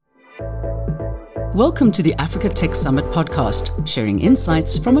Welcome to the Africa Tech Summit podcast, sharing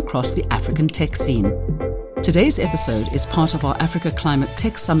insights from across the African tech scene. Today's episode is part of our Africa Climate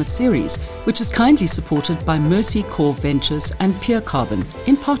Tech Summit series, which is kindly supported by Mercy Core Ventures and Pure Carbon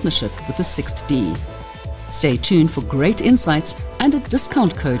in partnership with the 6th D. Stay tuned for great insights and a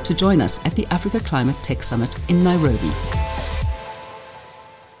discount code to join us at the Africa Climate Tech Summit in Nairobi.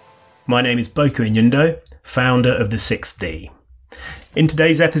 My name is Boko Inyundo, founder of the 6th D. In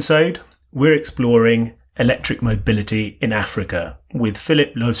today's episode, we're exploring electric mobility in Africa with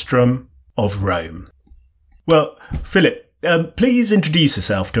Philip Lovstrom of Rome. Well, Philip, please introduce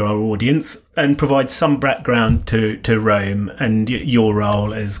yourself to our audience and provide some background to Rome and your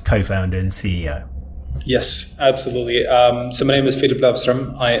role as co-founder and CEO. Yes, absolutely. So my name is Philip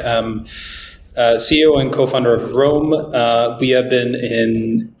Lovstrom. I am CEO and co-founder of Rome. We have been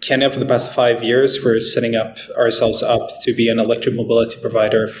in Kenya for the past 5 years. We're setting ourselves up to be an electric mobility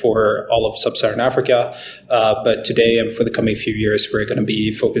provider for all of sub-Saharan Africa. But today and for the coming few years, we're going to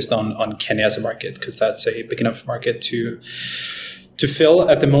be focused on Kenya as a market because that's a big enough market to fill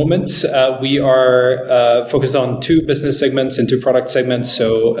at the moment. We are focused on two business segments and two product segments.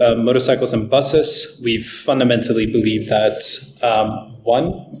 So motorcycles and buses. We fundamentally believe that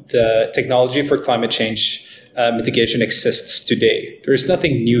one, the technology for climate change mitigation exists today. There's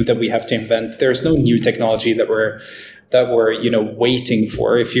nothing new that we have to invent. There's no new technology that we're waiting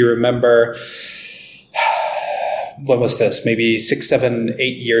for. If you remember, when was this? Maybe 6, 7,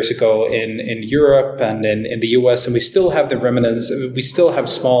 8 years ago in Europe and in the US, and we still have the remnants. We still have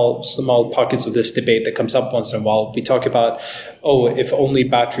small pockets of this debate that comes up once in a while. We talk about, if only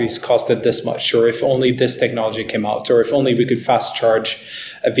batteries costed this much, or if only this technology came out, or if only we could fast charge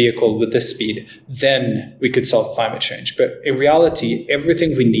a vehicle with this speed, then we could solve climate change. But in reality,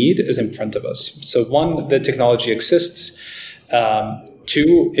 everything we need is in front of us. So one, the technology exists.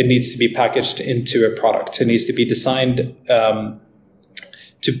 Two, it needs to be packaged into a product. It needs to be designed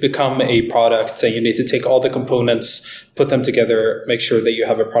to become a product. And you need to take all the components, put them together, make sure that you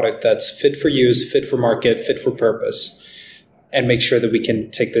have a product that's fit for use, fit for market, fit for purpose, and make sure that we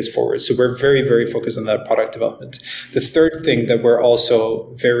can take this forward. So we're very, very focused on that product development. The third thing that we're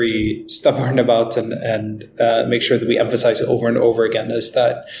also very stubborn about and make sure that we emphasize over and over again is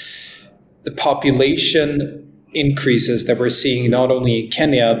that the population increases that we're seeing not only in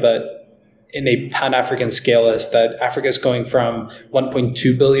Kenya, but in a Pan-African scale, is that Africa is going from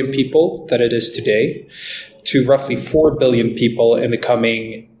 1.2 billion people that it is today to roughly 4 billion people in the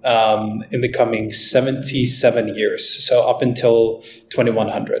coming 77 years. So up until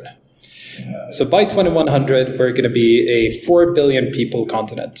 2100. So by 2100, we're going to be a 4 billion people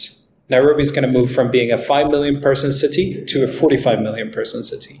continent. Nairobi is going to move from being a 5 million person city to a 45 million person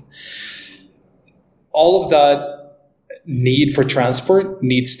city. All of that need for transport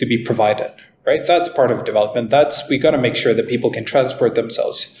needs to be provided, right? That's part of development. We got to make sure that people can transport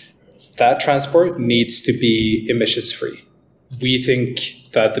themselves. That transport needs to be emissions free. We think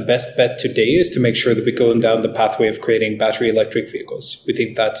that the best bet today is to make sure that we go down the pathway of creating battery electric vehicles. We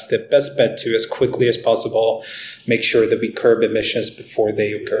think that's the best bet to, as quickly as possible, make sure that we curb emissions before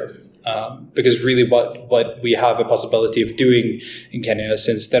they occur. Because really what we have a possibility of doing in Kenya is,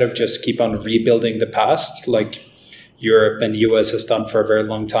 instead of just keep on rebuilding the past like Europe and US has done for a very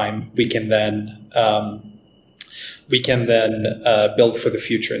long time, we can then build for the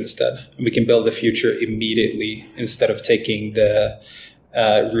future instead. And we can build the future immediately instead of taking the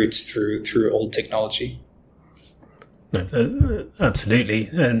routes through old technology. No, absolutely,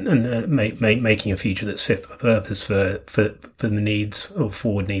 and making a future that's fit for purpose for the needs or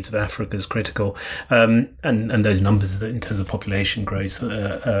forward needs of Africa is critical, and those numbers in terms of population growth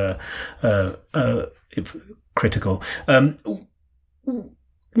critical.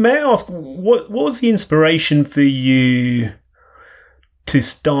 May I ask, what was the inspiration for you to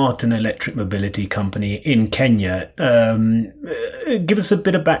start an electric mobility company in Kenya? Give us a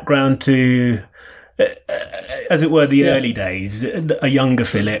bit of background to, as it were, the early days, a younger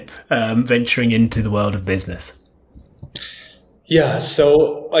Philip venturing into the world of business. Yeah,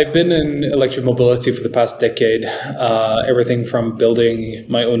 so I've been in electric mobility for the past decade, everything from building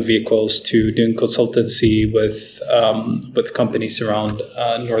my own vehicles to doing consultancy with companies around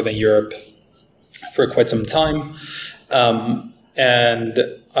Northern Europe for quite some time. And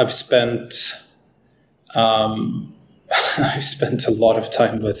I've spent a lot of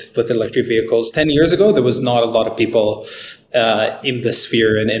time with electric vehicles. 10 years ago, there was not a lot of people in the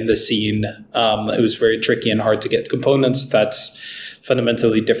sphere and in the scene. It was very tricky and hard to get components. That's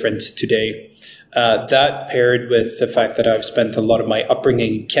fundamentally different today. That paired with the fact that I've spent a lot of my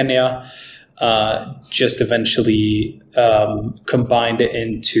upbringing in Kenya, just eventually combined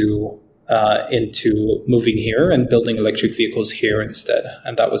into moving here and building electric vehicles here instead.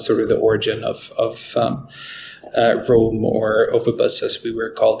 And that was sort of the origin of Rome, or Opibus as we were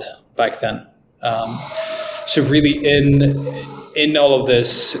called back then. So really in all of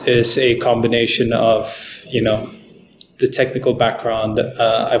this is a combination of, the technical background.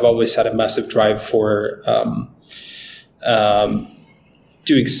 I've always had a massive drive for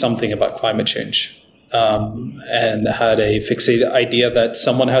doing something about climate change, and had a fixated idea that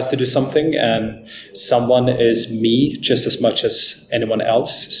someone has to do something, and someone is me just as much as anyone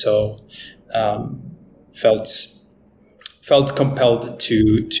else. So felt compelled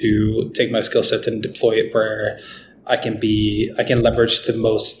to take my skill set and deploy it where I can leverage the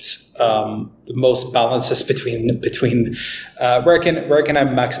most balances between where I can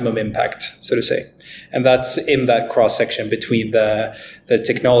have maximum impact, so to say. And that's in that cross section between the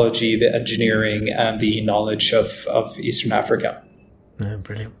technology, the engineering, and the knowledge of Eastern Africa.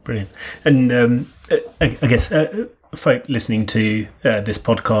 Brilliant. And I guess folk listening to this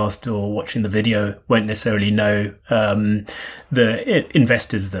podcast or watching the video won't necessarily know the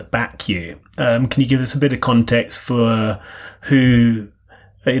investors that back you. Can you give us a bit of context for who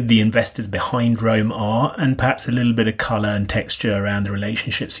the investors behind Rome are, and perhaps a little bit of colour and texture around the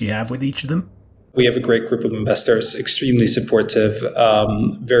relationships you have with each of them? We have a great group of investors, extremely supportive,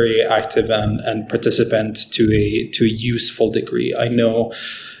 very active and participant to a useful degree. I know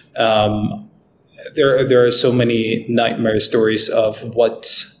there are so many nightmare stories of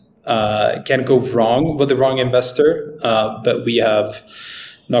what can go wrong with the wrong investor, but we have,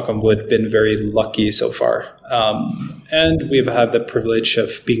 knock on wood, been very lucky so far. And we've had the privilege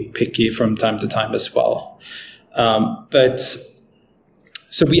of being picky from time to time as well. But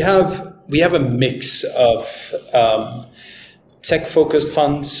so we have a mix of tech-focused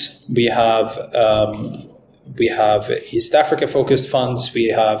funds. We have East Africa-focused funds. We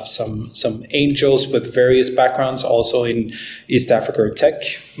have some angels with various backgrounds also in East Africa or tech.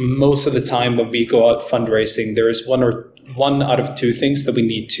 Most of the time when we go out fundraising, there is one out of two things that we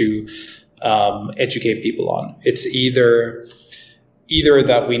need to educate people on. It's either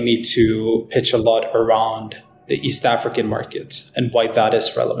that we need to pitch a lot around the East African market and why that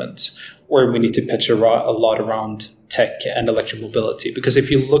is relevant, or we need to pitch a lot around tech and electromobility. Because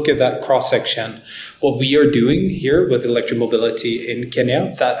if you look at that cross-section, what we are doing here with electromobility in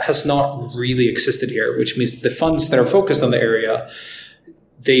Kenya, that has not really existed here, which means the funds that are focused on the area,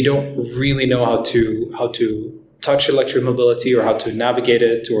 they don't really know how to touch electromobility or how to navigate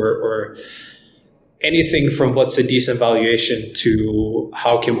it, or anything from what's a decent valuation to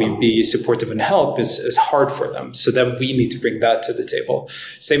how can we be supportive and help is hard for them. So then we need to bring that to the table.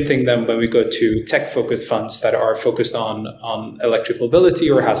 Same thing then when we go to tech-focused funds that are focused on electric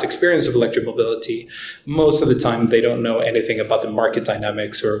mobility or has experience of electric mobility. Most of the time, they don't know anything about the market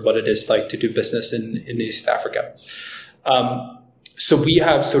dynamics or what it is like to do business in East Africa. So we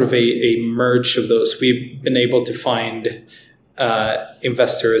have sort of a merge of those. We've been able to find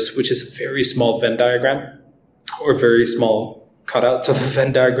investors, which is a very small Venn diagram or very small cutouts of a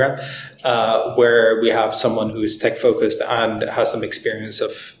Venn diagram, where we have someone who is tech focused and has some experience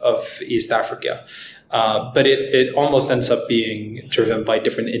of East Africa. But it almost ends up being driven by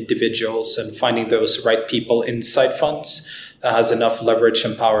different individuals and finding those right people inside funds that has enough leverage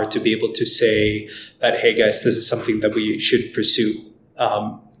and power to be able to say that, hey guys, this is something that we should pursue.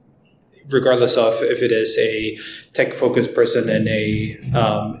 Regardless of if it is a tech-focused person in a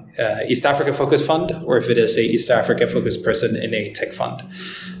East Africa-focused fund, or if it is a East Africa-focused person in a tech fund.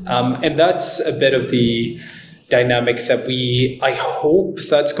 And that's a bit of the dynamic that I hope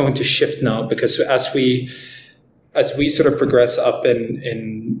that's going to shift now, because as we sort of progress up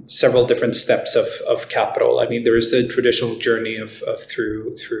in several different steps of capital, I mean, there is the traditional journey of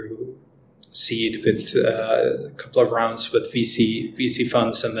through seed with a couple of rounds with VC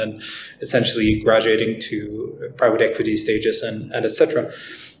funds, and then essentially graduating to private equity stages and et cetera.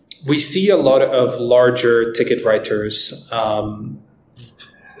 We see a lot of larger ticket writers.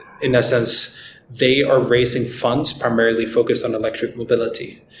 In essence, they are raising funds primarily focused on electric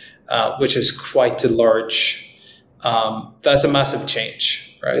mobility, which is quite a large, that's a massive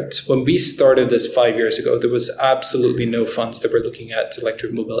change, right? When we started this 5 years ago, there was absolutely no funds that were looking at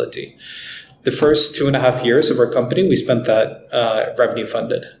electric mobility. The first 2.5 years of our company, we spent that revenue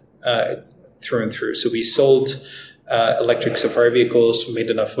funded through and through. So we sold electric safari vehicles,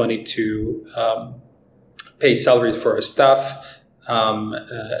 made enough money to pay salaries for our staff,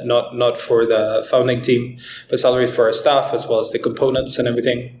 not for the founding team, but salaries for our staff as well as the components and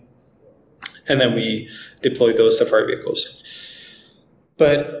everything. And then we deployed those safari vehicles.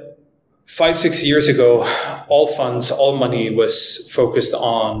 But 5-6 years ago, all funds, all money was focused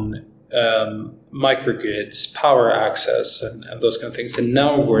on microgrids, power access, and those kind of things. And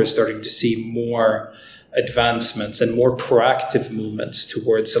now we're starting to see more advancements and more proactive movements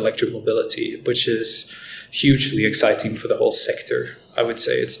towards electric mobility, which is hugely exciting for the whole sector. I would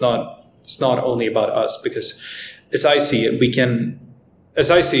say it's not only about us, because as I see it,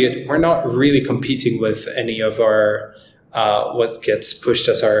 we're not really competing with any of our what gets pushed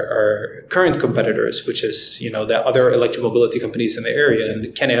as our current competitors, which is, the other electric mobility companies in the area.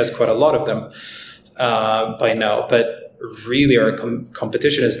 And Kenny has quite a lot of them by now. But really our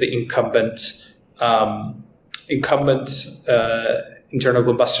competition is the incumbent internal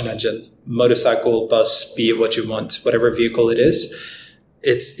combustion engine, motorcycle, bus, be it what you want, whatever vehicle it is.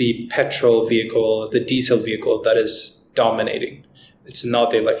 It's the petrol vehicle, the diesel vehicle that is dominating. It's not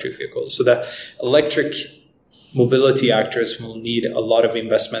the electric vehicle. So the electric mobility actors will need a lot of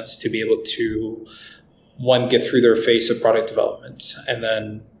investments to be able to, one, get through their phase of product development, and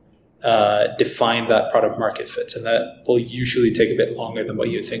then define that product market fit. And that will usually take a bit longer than what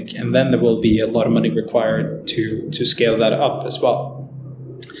you think. And then there will be a lot of money required to scale that up as well.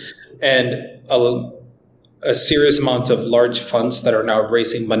 And a serious amount of large funds that are now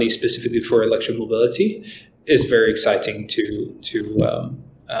raising money specifically for electric mobility is very exciting to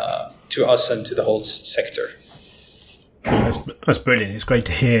us and to the whole sector. That's brilliant. It's great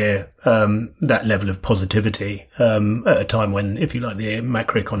to hear that level of positivity at a time when, if you like, the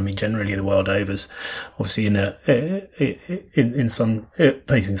macroeconomy generally the world over is obviously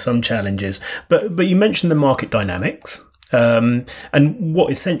facing some challenges. But you mentioned the market dynamics and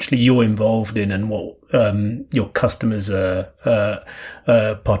what essentially you're involved in, and what your customers are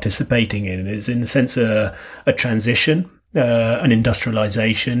participating in is, in a sense, a transition. An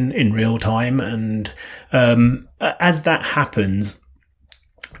industrialization in real time. And as that happens,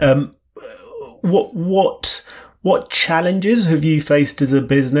 what challenges have you faced as a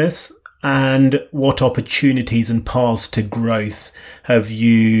business, and what opportunities and paths to growth have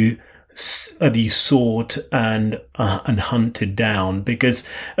you sought and hunted down? Because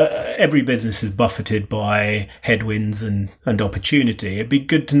every business is buffeted by headwinds and opportunity. It'd be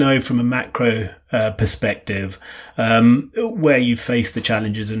good to know from a macro perspective where you face the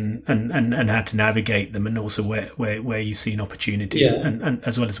challenges and how to navigate them, and also where you see an opportunity, and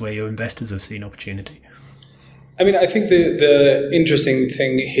as well as where your investors have seen opportunity. I mean, I think the interesting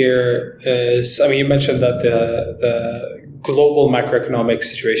thing here is, you mentioned that the global macroeconomic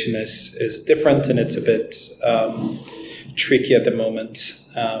situation is different, and it's a bit tricky at the moment.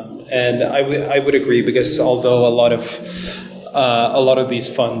 And I would agree, because although a lot of these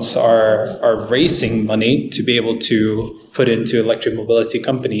funds are raising money to be able to put into electric mobility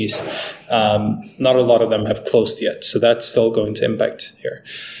companies, not a lot of them have closed yet. So that's still going to impact here.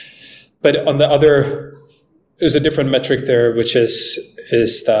 But on the other, there's a different metric there, which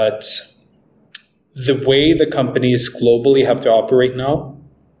is that the way the companies globally have to operate now,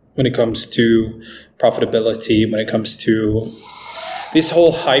 when it comes to profitability, when it comes to this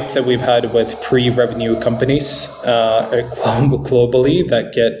whole hype that we've had with pre-revenue companies globally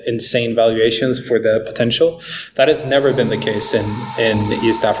that get insane valuations for the potential, that has never been the case in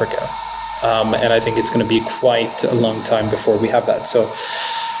East Africa. And I think it's going to be quite a long time before we have that. So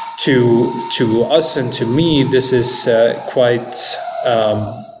to us and to me, this is quite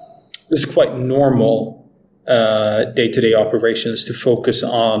normal day-to-day operations to focus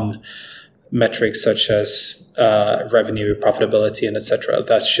on metrics such as revenue, profitability, and etc.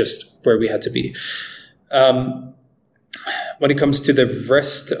 That's just where we had to be. When it comes to the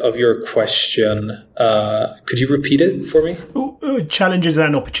rest of your question, could you repeat it for me? Challenges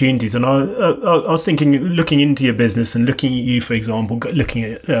and opportunities. And I was thinking, looking into your business and looking at you, for example, looking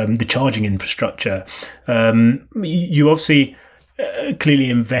at the charging infrastructure, you obviously clearly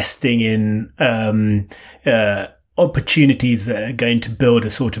investing in opportunities that are going to build a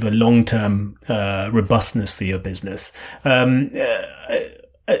sort of a long-term robustness for your business.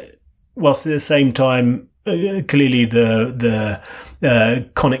 Whilst at the same time, clearly the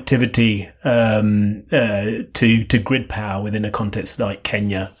connectivity to grid power within a context like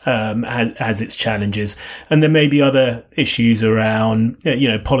Kenya has its challenges, and there may be other issues around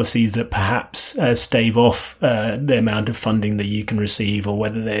policies that perhaps stave off the amount of funding that you can receive, or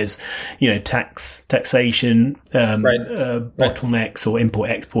whether there's taxation bottlenecks or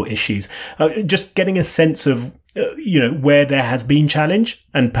import-export issues. Just getting a sense of where there has been challenge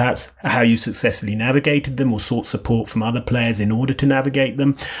and perhaps how you successfully navigated them or sought support from other players in order to navigate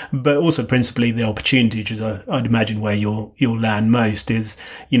them, but also principally the opportunity, which is I'd imagine where you'll land most is,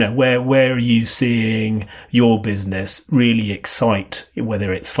 where are you seeing your business really excite,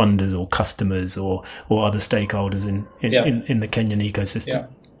 whether it's funders or customers or other stakeholders in the Kenyan ecosystem? Yeah.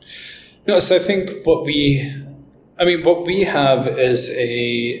 No, so I think what we have is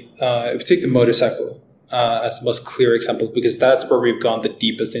if you take the motorcycle as the most clear example, because that's where we've gone the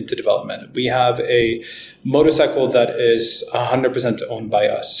deepest into development. We have a motorcycle that is 100% owned by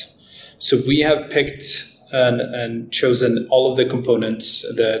us. So we have picked and chosen all of the components,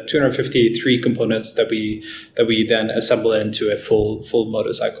 the 253 components that we then assemble into a full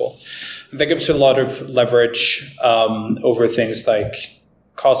motorcycle. And that gives us a lot of leverage over things like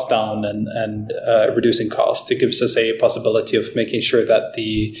cost down and reducing cost. It gives us a possibility of making sure that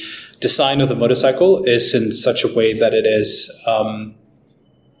the design of the motorcycle is in such a way that it is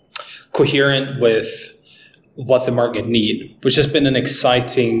coherent with what the market need, which has been an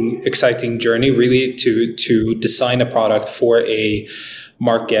exciting journey, really, to design a product for a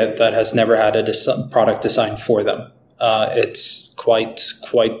market that has never had a product designed for them. It's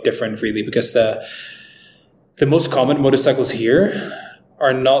quite different, really, because the most common motorcycles here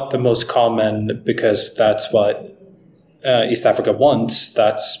are not the most common because that's what East Africa wants.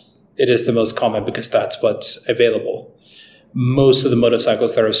 It is the most common because that's what's available. Most of the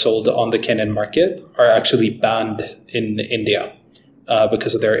motorcycles that are sold on the Kenyan market are actually banned in India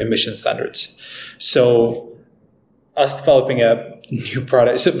because of their emission standards. So us developing a new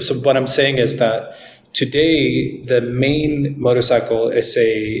product. So what I'm saying is that today the main motorcycle is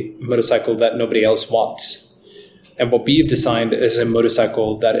a motorcycle that nobody else wants. And what we've designed is a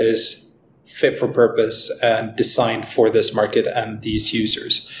motorcycle that is fit for purpose and designed for this market and these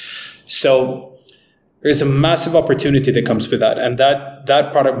users. So there's a massive opportunity that comes with that. And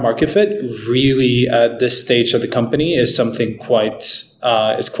that product market fit really at this stage of the company is something quite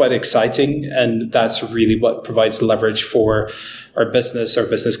exciting. And that's really what provides leverage for our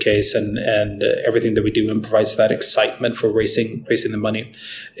business case and everything that we do, and provides that excitement for raising the money.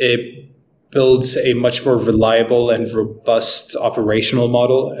 It builds a much more reliable and robust operational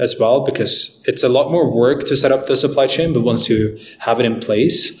model as well, because it's a lot more work to set up the supply chain, but once you have it in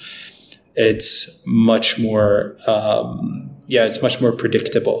place, it's much more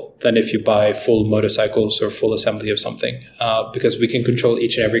predictable than if you buy full motorcycles or full assembly of something, because we can control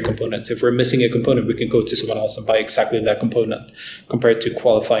each and every component. If we're missing a component, we can go to someone else and buy exactly that component, compared to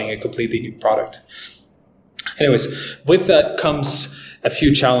qualifying a completely new product. Anyways, with that comes a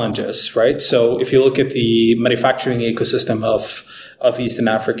few challenges, right? So if you look at the manufacturing ecosystem of Eastern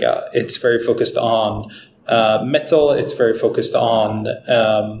Africa, it's very focused on metal. It's very focused on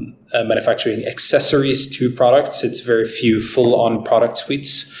manufacturing accessories to products. It's very few full-on product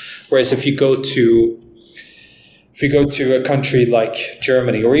suites. Whereas if you go to a country like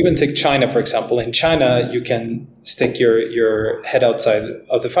Germany, or even take China, for example, in China, you can stick your head outside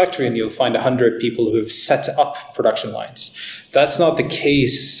of the factory and you'll find 100 people who have set up production lines. That's not the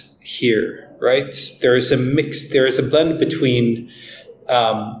case here, right? There is a blend between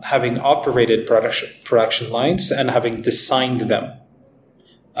having operated production lines and having designed them.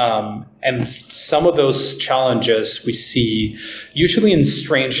 And some of those challenges we see usually in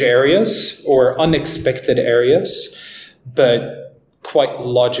strange areas or unexpected areas, but quite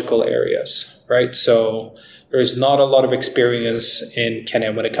logical areas, right? So there's not a lot of experience in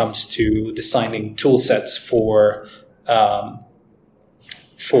Kenya when it comes to designing tool sets for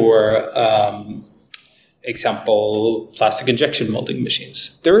example, plastic injection molding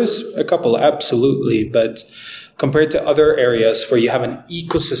machines. There is a couple, absolutely, but compared to other areas where you have an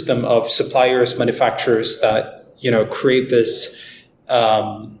ecosystem of suppliers, manufacturers that,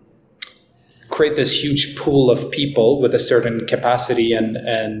 create this huge pool of people with a certain capacity and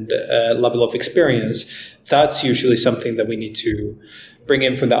level of experience, that's usually something that we need to bring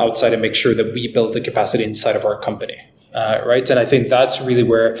in from the outside and make sure that we build the capacity inside of our company, right? And I think that's really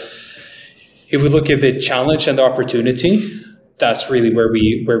where, if we look at the challenge and the opportunity, that's really where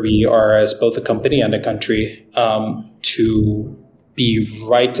we are as both a company and a country, to be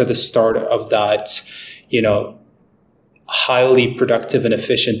right at the start of that, highly productive and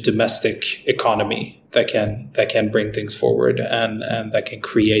efficient domestic economy that can bring things forward and that can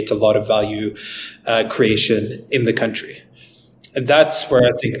create a lot of value creation in the country. And that's where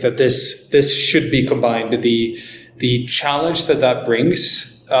I think that this should be combined. The challenge that brings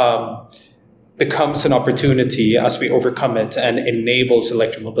becomes an opportunity as we overcome it and enables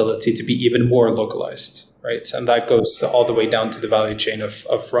electromobility to be even more localized, right? And that goes all the way down to the value chain of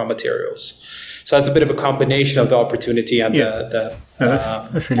raw materials. So that's a bit of a combination of the opportunity and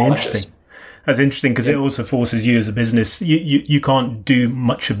that's really interesting. That's interesting because it also forces you as a business. You can't do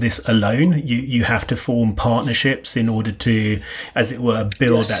much of this alone. You have to form partnerships in order to, as it were,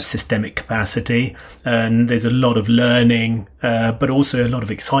 build that systemic capacity. And there's a lot of learning, but also a lot of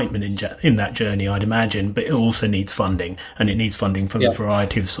excitement in that journey, I'd imagine. But it also needs funding, and it needs funding from a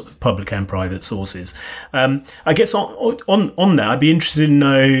variety of sort of public and private sources. I guess on that, I'd be interested to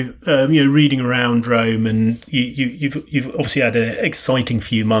know, reading around Rome, and you've obviously had an exciting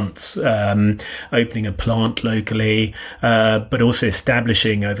few months. Opening a plant locally, but also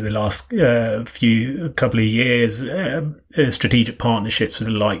establishing over the last couple of years strategic partnerships with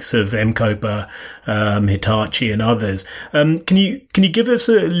the likes of M-Copa, Hitachi, and others. Can you give us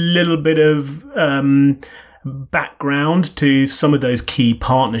a little bit of background to some of those key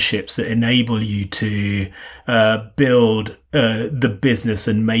partnerships that enable you to build the business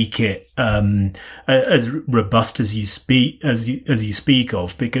and make it as robust as you speak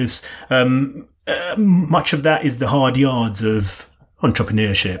of, because much of that is the hard yards of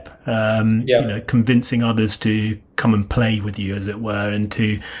entrepreneurship, convincing others to come and play with you, as it were, and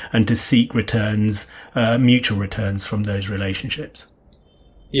to seek returns, mutual returns from those relationships.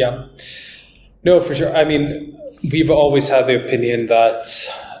 Yeah. No, for sure. I mean, we've always had the opinion that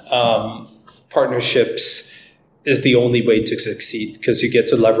partnerships is the only way to succeed, because you get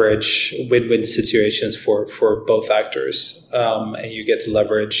to leverage win-win situations for both actors, and you get to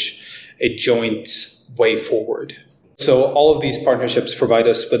leverage a joint way forward. So all of these partnerships provide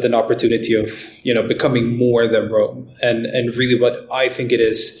us with an opportunity of, becoming more than Rome. And really what I think it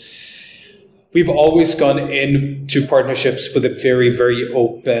is, we've always gone into partnerships with a very, very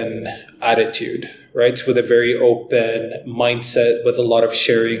open attitude, right? With a very open mindset, with a lot of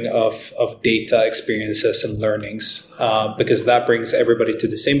sharing of data, experiences, and learnings, because that brings everybody to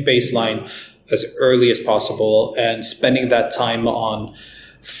the same baseline as early as possible, and spending that time on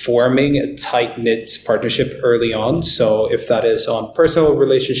forming a tight-knit partnership early on. So if that is on personal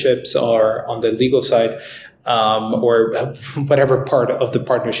relationships or on the legal side, or whatever part of the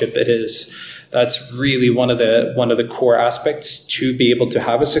partnership it is, that's really one of the core aspects to be able to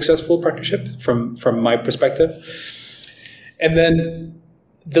have a successful partnership from my perspective. And then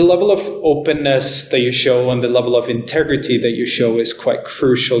the level of openness that you show and the level of integrity that you show is quite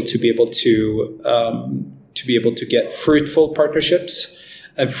crucial to be able to get fruitful partnerships.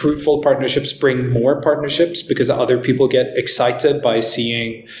 And fruitful partnerships bring more partnerships, because other people get excited by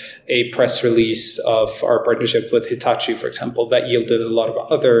seeing a press release of our partnership with Hitachi, for example, that yielded a lot of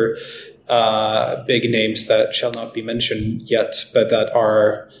other big names that shall not be mentioned yet, but that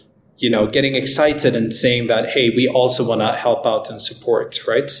are, getting excited and saying that, hey, we also want to help out and support,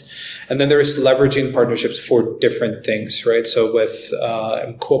 right? And then there's leveraging partnerships for different things, right? So with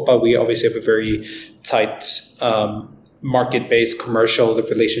M-Copa, we obviously have a very tight market-based commercial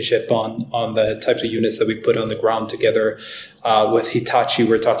relationship on the types of units that we put on the ground together. With Hitachi,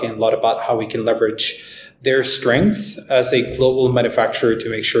 we're talking a lot about how we can leverage their strengths as a global manufacturer to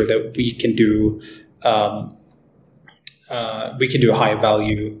make sure that we can do high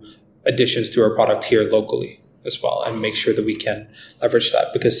value additions to our product here locally as well, and make sure that we can leverage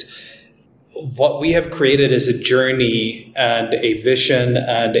that, because what we have created is a journey and a vision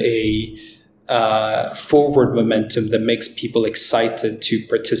and a forward momentum that makes people excited to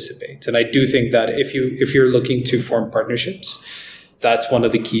participate. And I do think that if you're looking to form partnerships, that's one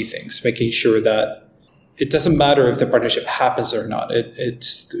of the key things, making sure that it doesn't matter if the partnership happens or not.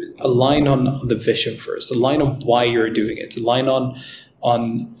 It's align on the vision first, align on why you're doing it, align on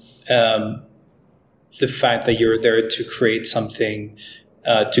the fact that you're there to create something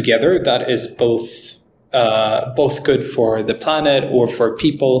together that is both good for the planet or for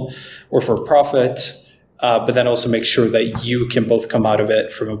people or for profit, but then also make sure that you can both come out of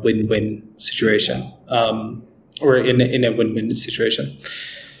it from a win-win situation, or in a win-win situation.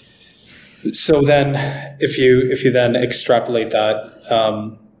 So then if you then extrapolate that,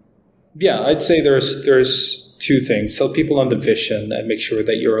 I'd say there's two things. Sell people on the vision and make sure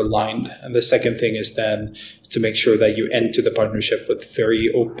that you're aligned. And the second thing is then to make sure that you enter the partnership with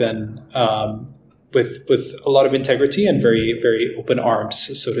very open, with a lot of integrity and very, very open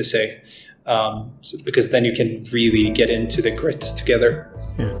arms, so to say, because then you can really get into the grit together.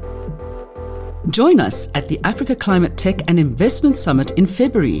 Yeah. Join us at the Africa Climate Tech and Investment Summit in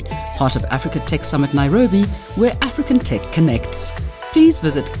February, part of Africa Tech Summit Nairobi, where African tech connects. Please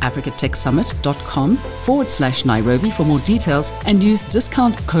visit africatechsummit.com/Nairobi for more details and use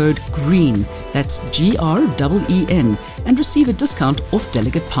discount code GREEN, that's GREEN, and receive a discount off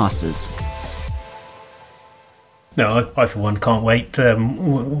delegate passes. No, I for one can't wait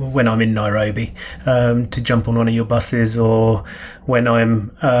when I'm in Nairobi to jump on one of your buses, or when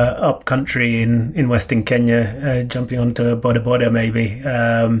I'm up country in Western Kenya, jumping onto a boda boda maybe.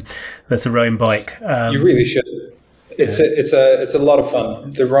 That's a Roam bike. You really should. It's a lot of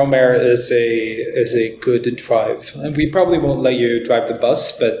fun. The Roam Air is a good drive, and we probably won't let you drive the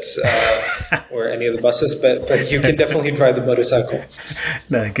bus, but or any of the buses, but you can definitely drive the motorcycle.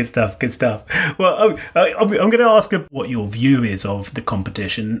 No, good stuff. Well, I'm going to ask what your view is of the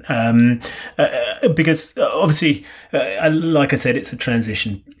competition, because obviously, like I said, it's a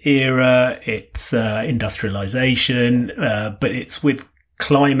transition era. It's industrialization, but it's with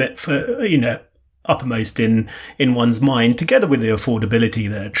climate for uppermost in one's mind, together with the affordability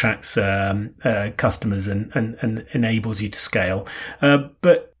that attracts customers and enables you to scale.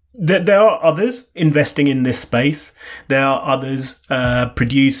 But there are others investing in this space. There are others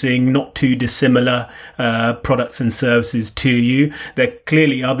producing not too dissimilar products and services to you. There are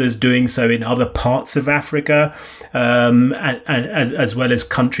clearly others doing so in other parts of Africa, and as well as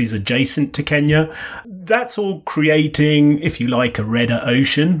countries adjacent to Kenya. That's all creating, if you like, a redder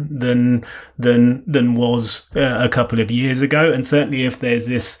ocean than was a couple of years ago. And certainly if there's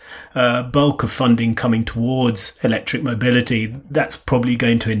this bulk of funding coming towards electric mobility, that's probably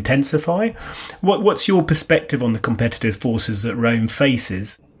going to intensify. What's your perspective on the competitive forces that Roam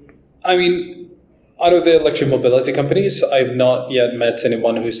faces? I mean, out of the electric mobility companies, I've not yet met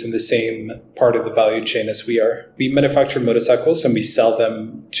anyone who's in the same part of the value chain as we are. We manufacture motorcycles and we sell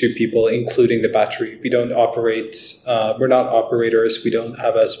them to people, including the battery. We don't operate, we're not operators. We don't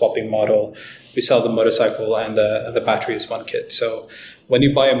have a swapping model. We sell the motorcycle and the battery is one kit. So when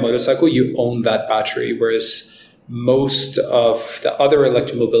you buy a motorcycle, you own that battery, whereas most of the other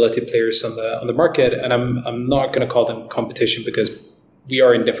electric mobility players on the market, and I'm not going to call them competition because we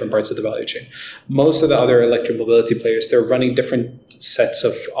are in different parts of the value chain. Most of the other electric mobility players, they're running different sets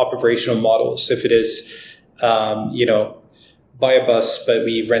of operational models. If it is, buy a bus, but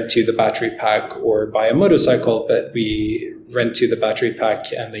we rent you the battery pack, or buy a motorcycle, but we rent you the battery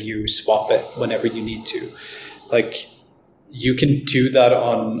pack and then you swap it whenever you need to. Like, you can do that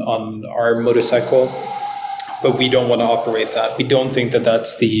on our motorcycle, but we don't want to operate that. We don't think that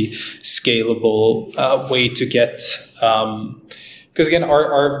that's the scalable way to get... Because again,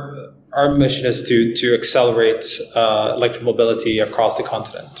 our mission is to accelerate electric mobility across the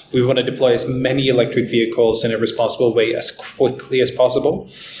continent. We want to deploy as many electric vehicles in a responsible way as quickly as possible,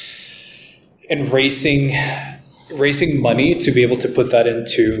 and raising money to be able to put that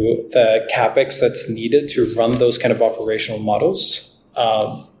into the capex that's needed to run those kind of operational models.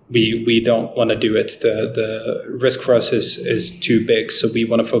 We don't want to do it. The risk for us is too big. So we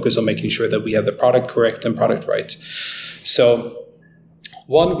want to focus on making sure that we have the product correct and product right. So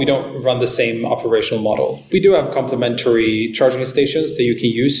one, we don't run the same operational model. We do have complementary charging stations that you can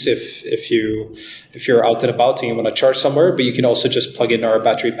use if you're out and about and you want to charge somewhere, but you can also just plug in our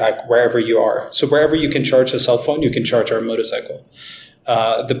battery pack wherever you are. So wherever you can charge a cell phone, you can charge our motorcycle.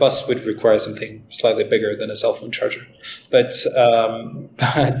 The bus would require something slightly bigger than a cell phone charger, but so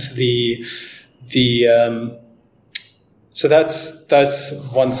that's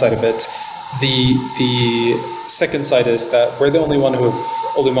one side of it. The second side is that we're the only ones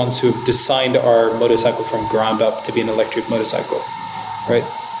who have designed our motorcycle from ground up to be an electric motorcycle, right?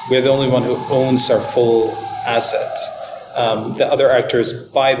 We're the only one who owns our full asset. The other actors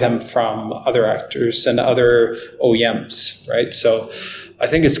buy them from other actors and other OEMs, right? So I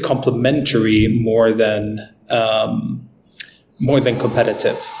think it's complementary more than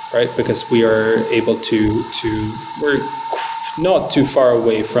competitive, right? Because we are able we're not too far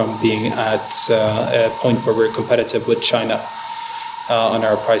away from being at a point where we're competitive with China on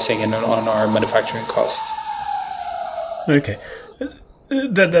our pricing and on our manufacturing cost. Okay.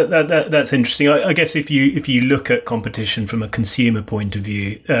 That's interesting. I guess if you look at competition from a consumer point of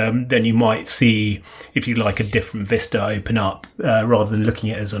view, then you might see, if you like, a different vista open up rather than looking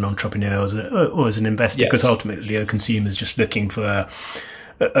at it as an entrepreneur or as an investor, because ultimately a consumer is just looking for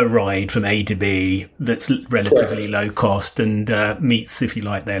a ride from A to B that's relatively low cost and meets, if you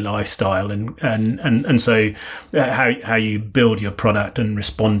like, their lifestyle, and so how you build your product and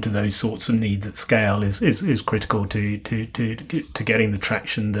respond to those sorts of needs at scale is critical to getting the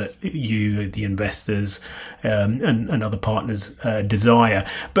traction that you, the investors, and other partners desire.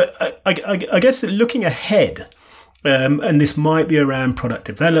 But I guess looking ahead. And this might be around product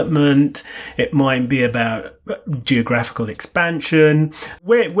development. It might be about geographical expansion.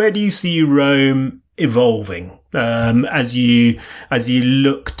 Where do you see Roam evolving as you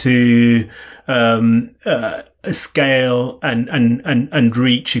look to scale and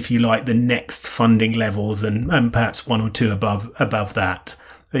reach, if you like, the next funding levels and perhaps one or two above that?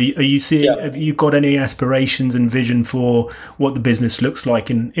 Are you seeing? Yeah. Have you got any aspirations and vision for what the business looks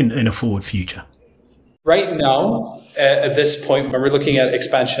like in a forward future? Right now, at this point, when we're looking at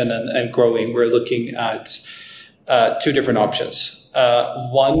expansion and growing, we're looking at two different options.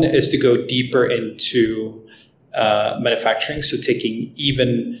 One is to go deeper into manufacturing, so taking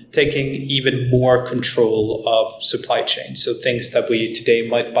even more control of supply chain. So things that we today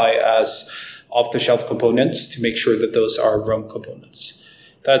might buy as off-the-shelf components to make sure that those are Rome components.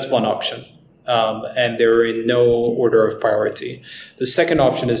 That's one option. And they're in no order of priority. The second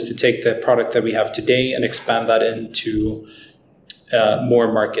option is to take the product that we have today and expand that into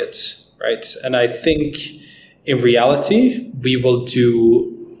more markets, right? And I think in reality, we will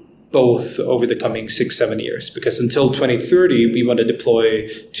do both over the coming 6-7 years, because until 2030, we want to deploy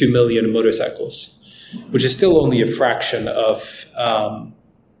 2 million motorcycles, which is still only a fraction of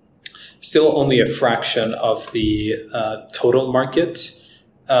the total market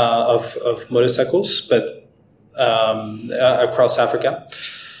of motorcycles, but across Africa.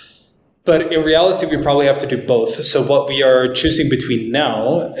 But in reality, we probably have to do both. So what we are choosing between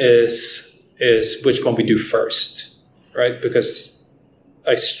now is which one we do first, right? Because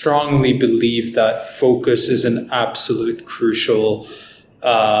I strongly believe that focus is an absolutely crucial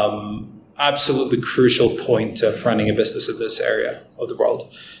point of running a business in this area of the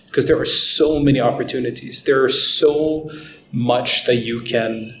world, because there are so many opportunities. There are so much that you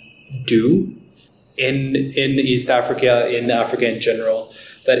can do in East Africa, in Africa in general,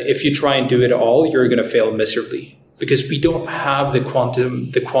 that if you try and do it all, you're going to fail miserably, because we don't have the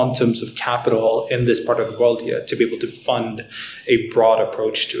quantums of capital in this part of the world yet to be able to fund a broad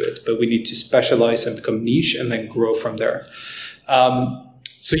approach to it. But we need to specialize and become niche and then grow from there.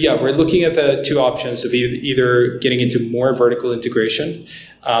 So yeah, we're looking at the two options of either getting into more vertical integration.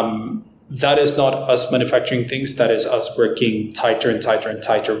 That is not us manufacturing things. That is us working tighter and tighter and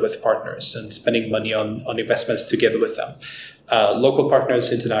tighter with partners and spending money on investments together with them. Local partners,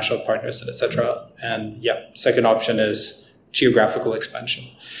 international partners, and etc. And yeah, second option is geographical expansion.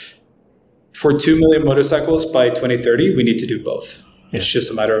 For 2 million motorcycles by 2030, we need to do both. Yeah. It's just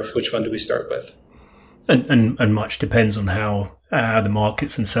a matter of which one do we start with. And much depends on how the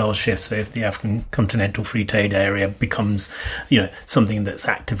markets themselves shift. So if the African Continental Free Trade Area becomes, something that's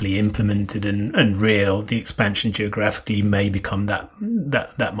actively implemented and real, the expansion geographically may become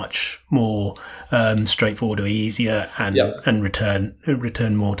that much more straightforward or easier and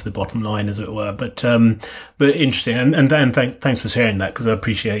return more to the bottom line, as it were. But interesting, and thanks for sharing that, because I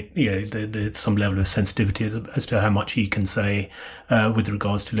appreciate the some level of sensitivity as to how much you can say with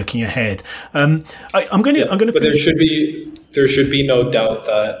regards to looking ahead. I'm going to. But there should be no doubt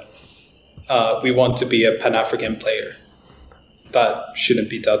that we want to be a Pan-African player. That shouldn't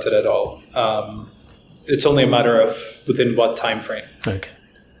be doubted at all. It's only a matter of within what time frame. Okay.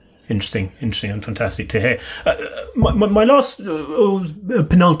 Interesting and fantastic to hear. My last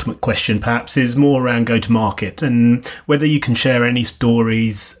penultimate question perhaps is more around go-to-market, and whether you can share any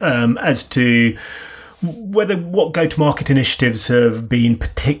stories as to what go-to-market initiatives have been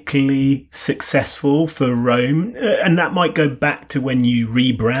particularly successful for Rome, and that might go back to when you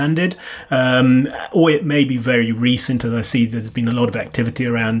rebranded, or it may be very recent, as I see there's been a lot of activity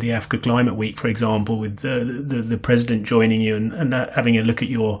around the Africa Climate Week, for example, with the president joining you and having a look at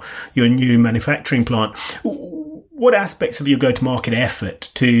your new manufacturing plant. What aspects of your go-to-market effort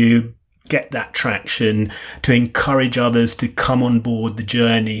to get that traction, to encourage others to come on board the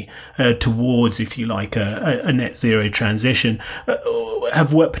journey towards, if you like, a net zero transition,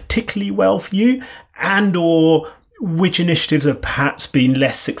 have worked particularly well for you, and or which initiatives have perhaps been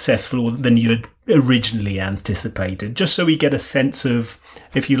less successful than you had originally anticipated, just so we get a sense of,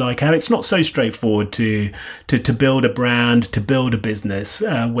 if you like, how it's not so straightforward to build a brand, to build a business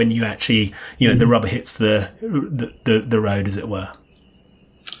when you actually, the rubber hits the road, as it were.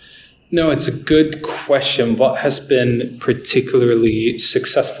 No, it's a good question. What has been particularly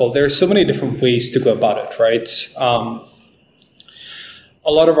successful? There are so many different ways to go about it, right?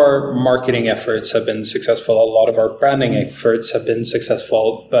 A lot of our marketing efforts have been successful. A lot of our branding efforts have been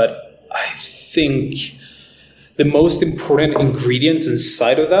successful. But I think the most important ingredient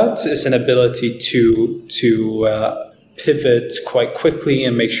inside of that is an ability to pivot quite quickly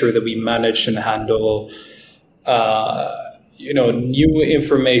and make sure that we manage and handle new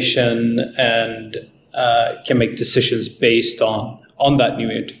information and can make decisions based on that new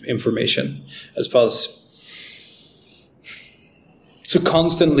information, as well as so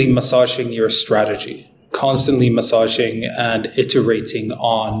constantly massaging your strategy, constantly massaging and iterating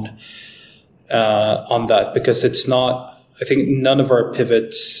on on that, because it's not. I think none of our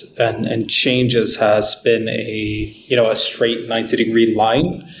pivots and changes has been a straight 90-degree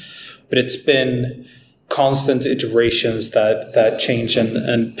line, but it's been constant iterations that change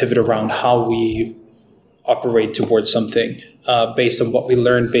and pivot around how we operate towards something, based on what we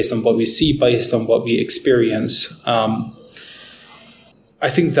learn, based on what we see, based on what we experience. I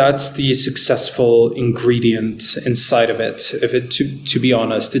think that's the successful ingredient inside of it. To be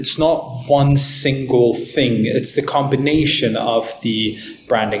honest, it's not one single thing. It's the combination of the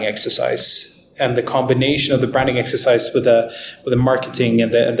branding exercise and the combination of the branding exercise with the marketing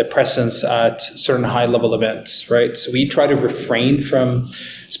and the presence at certain high level events, right? So we try to refrain from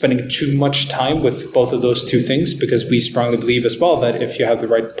spending too much time with both of those two things, because we strongly believe as well that if you have the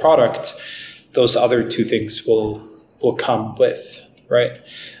right product, those other two things will come with. Right.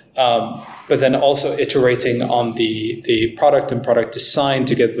 But then also iterating on the product and product design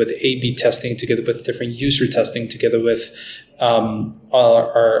together with A/B testing, together with different user testing, together with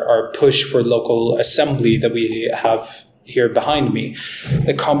our push for local assembly that we have here behind me.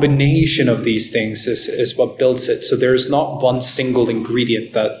 The combination of these things is what builds it. So there's not one single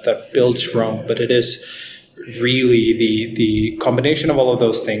ingredient that builds Rome, but it is really the combination of all of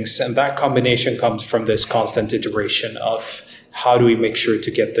those things. And that combination comes from this constant iteration of how do we make sure to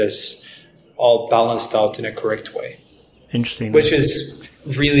get this all balanced out in a correct way? Interesting. Which is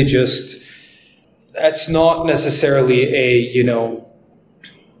really just, that's not necessarily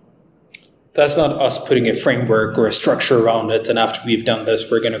that's not us putting a framework or a structure around it. And after we've done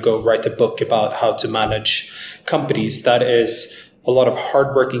this, we're going to go write a book about how to manage companies. That is a lot of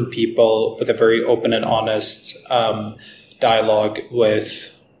hardworking people with a very open and honest dialogue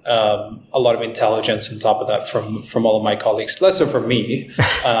with a lot of intelligence on top of that from all of my colleagues, less so from me.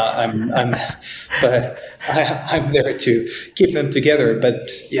 But I'm there to keep them together. But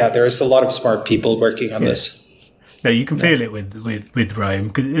yeah, there's a lot of smart people working on this. No, you can feel it with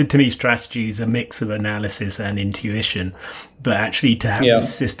Rome. 'Cause to me, strategy is a mix of analysis and intuition, but actually to have the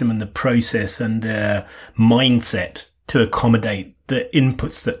system and the process and the mindset to accommodate the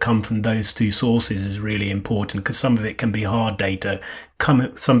inputs that come from those two sources is really important, because some of it can be hard data,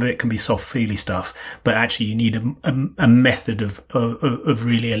 some of it can be soft feely stuff, but actually you need a method of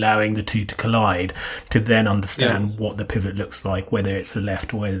really allowing the two to collide to then understand what the pivot looks like, whether it's the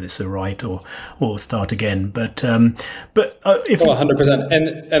left or whether it's the right, or start again. But if 100%,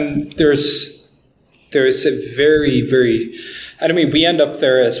 and there's a very, very, I mean, we end up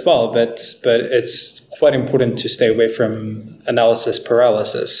there as well, but it's quite important to stay away from analysis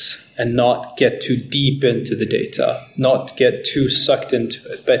paralysis and not get too deep into the data, not get too sucked into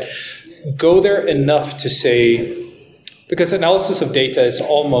it, but go there enough to say, because analysis of data is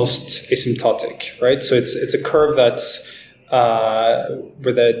almost asymptotic, right? So it's a curve that's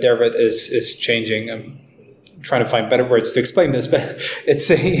where the derivative is changing. I'm trying to find better words to explain this, but it's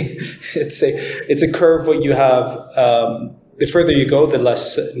a curve where you have the further you go, the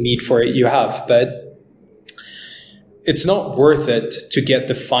less need for it you have, but it's not worth it to get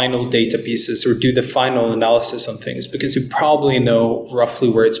the final data pieces or do the final analysis on things, because you probably know roughly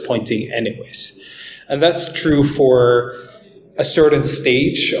where it's pointing anyways. And that's true for a certain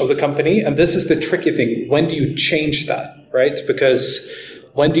stage of the company. And this is the tricky thing. When do you change that, right? Because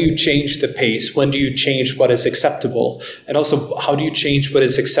when do you change the pace? When do you change what is acceptable? And also, how do you change what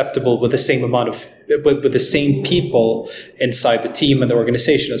is acceptable with the same amount of, with the same people inside the team and the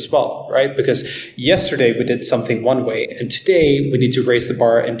organization as well, right? Because yesterday we did something one way, and today we need to raise the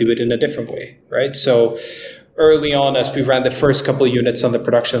bar and do it in a different way, right? So early on, as we ran the first couple of units on the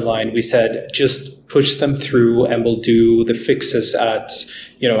production line, we said, just push them through and we'll do the fixes at,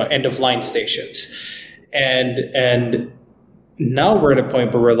 end of line stations. And now we're at a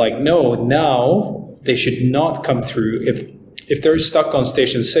point where we're like, no, now they should not come through. If they're stuck on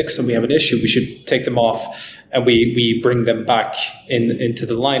station 6 and we have an issue, we should take them off and we bring them back into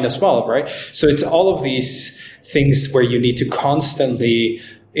the line as well, right? So it's all of these things where you need to constantly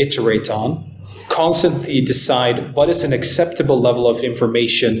iterate on, constantly decide what is an acceptable level of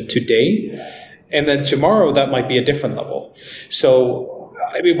information today, and then tomorrow that might be a different level. So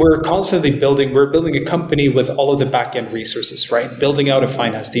I mean, we're building a company with all of the back-end resources, right? Building out a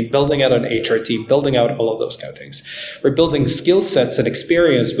finance team, building out an HR team, building out all of those kind of things. We're building skill sets and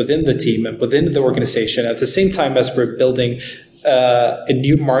experience within the team and within the organization at the same time as we're building a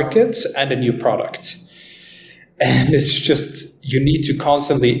new market and a new product. And it's just, you need to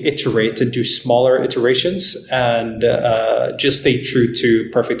constantly iterate and do smaller iterations and just stay true to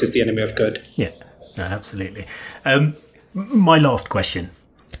perfect is the enemy of good. Yeah, no, absolutely. My last question.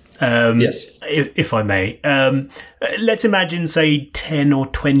 Yes. If I may. Let's imagine, say, 10 or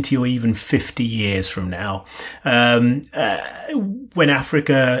 20 or even 50 years from now, when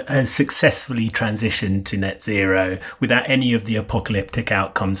Africa has successfully transitioned to net zero without any of the apocalyptic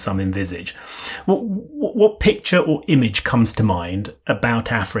outcomes some envisage. What picture or image comes to mind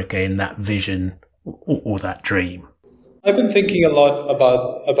about Africa in that vision or that dream? I've been thinking a lot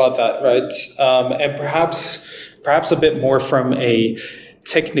about that, right? And perhaps a bit more from a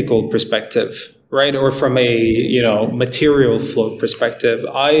technical perspective, right? Or from a, material flow perspective.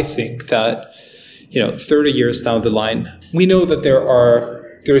 I think that, 30 years down the line, we know that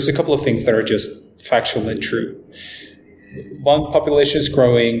there's a couple of things that are just factual and true. One, population is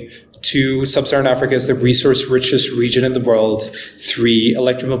growing. 2, sub-Saharan Africa is the resource richest region in the world. 3,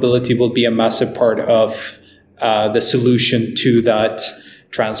 electromobility will be a massive part of the solution to that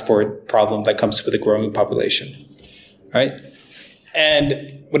transport problem that comes with a growing population, right?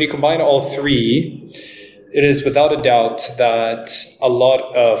 And when you combine all 3, it is without a doubt that a lot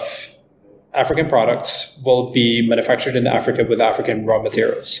of African products will be manufactured in Africa with African raw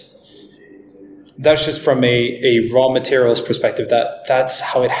materials. That's just from a raw materials perspective. That's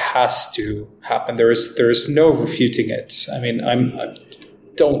how it has to happen. There's no refuting it. I mean, I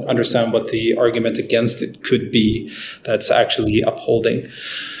don't understand what the argument against it could be that's actually upholding.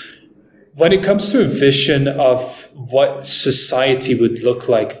 When it comes to a vision of what society would look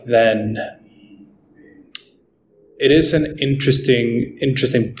like then, it is an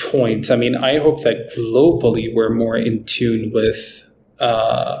interesting point. I mean, I hope that globally we're more in tune with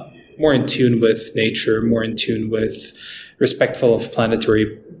nature, more in tune with respectful of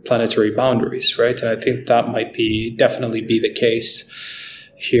planetary boundaries, right? And I think that might definitely be the case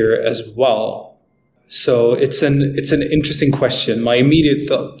here as well. So it's an interesting question. My immediate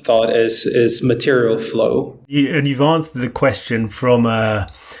thought is material flow. And you've answered the question from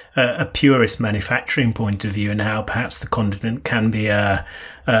a purist manufacturing point of view, and how perhaps the continent can be a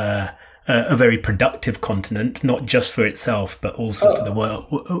very productive continent, not just for itself, but also for the world,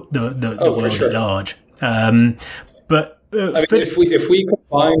 the world at large. If we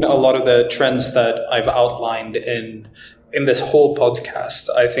combine a lot of the trends that I've outlined in this whole podcast,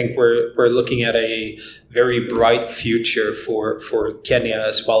 I think we're looking at a very bright future for Kenya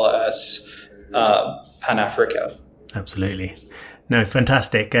as well as Pan-Africa. Absolutely. No,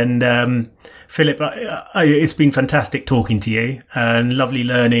 fantastic. And Philip, it's been fantastic talking to you, and lovely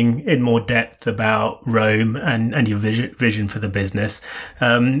learning in more depth about Rome and your vision for the business.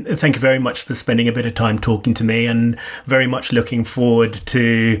 Thank you very much for spending a bit of time talking to me, and very much looking forward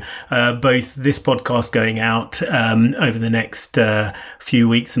to both this podcast going out over the next few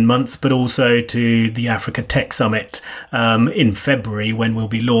weeks and months, but also to the Africa Tech Summit in February, when we'll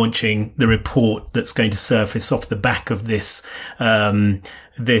be launching the report that's going to surface off the back of this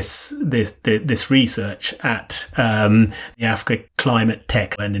this research at the Africa Climate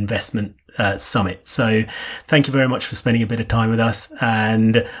Tech and Investment Summit. So thank you very much for spending a bit of time with us,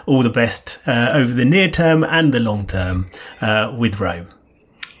 and all the best over the near term and the long term with Rome.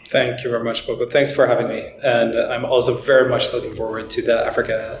 Thank you very much, Bob. Thanks for having me. And I'm also very much looking forward to the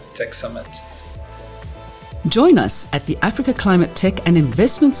Africa Tech Summit. Join us at the Africa Climate Tech and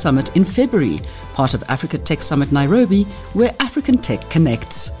Investment Summit in February, part of Africa Tech Summit Nairobi, where African tech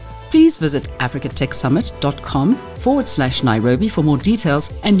connects. Please visit africatechsummit.com/Nairobi for more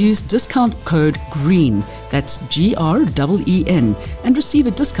details, and use discount code GREEN, that's GREEN, and receive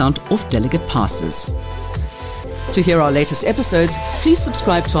a discount off delegate passes. To hear our latest episodes, please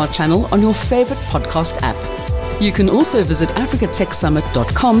subscribe to our channel on your favorite podcast app. You can also visit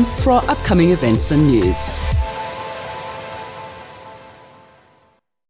africatechsummit.com for our upcoming events and news.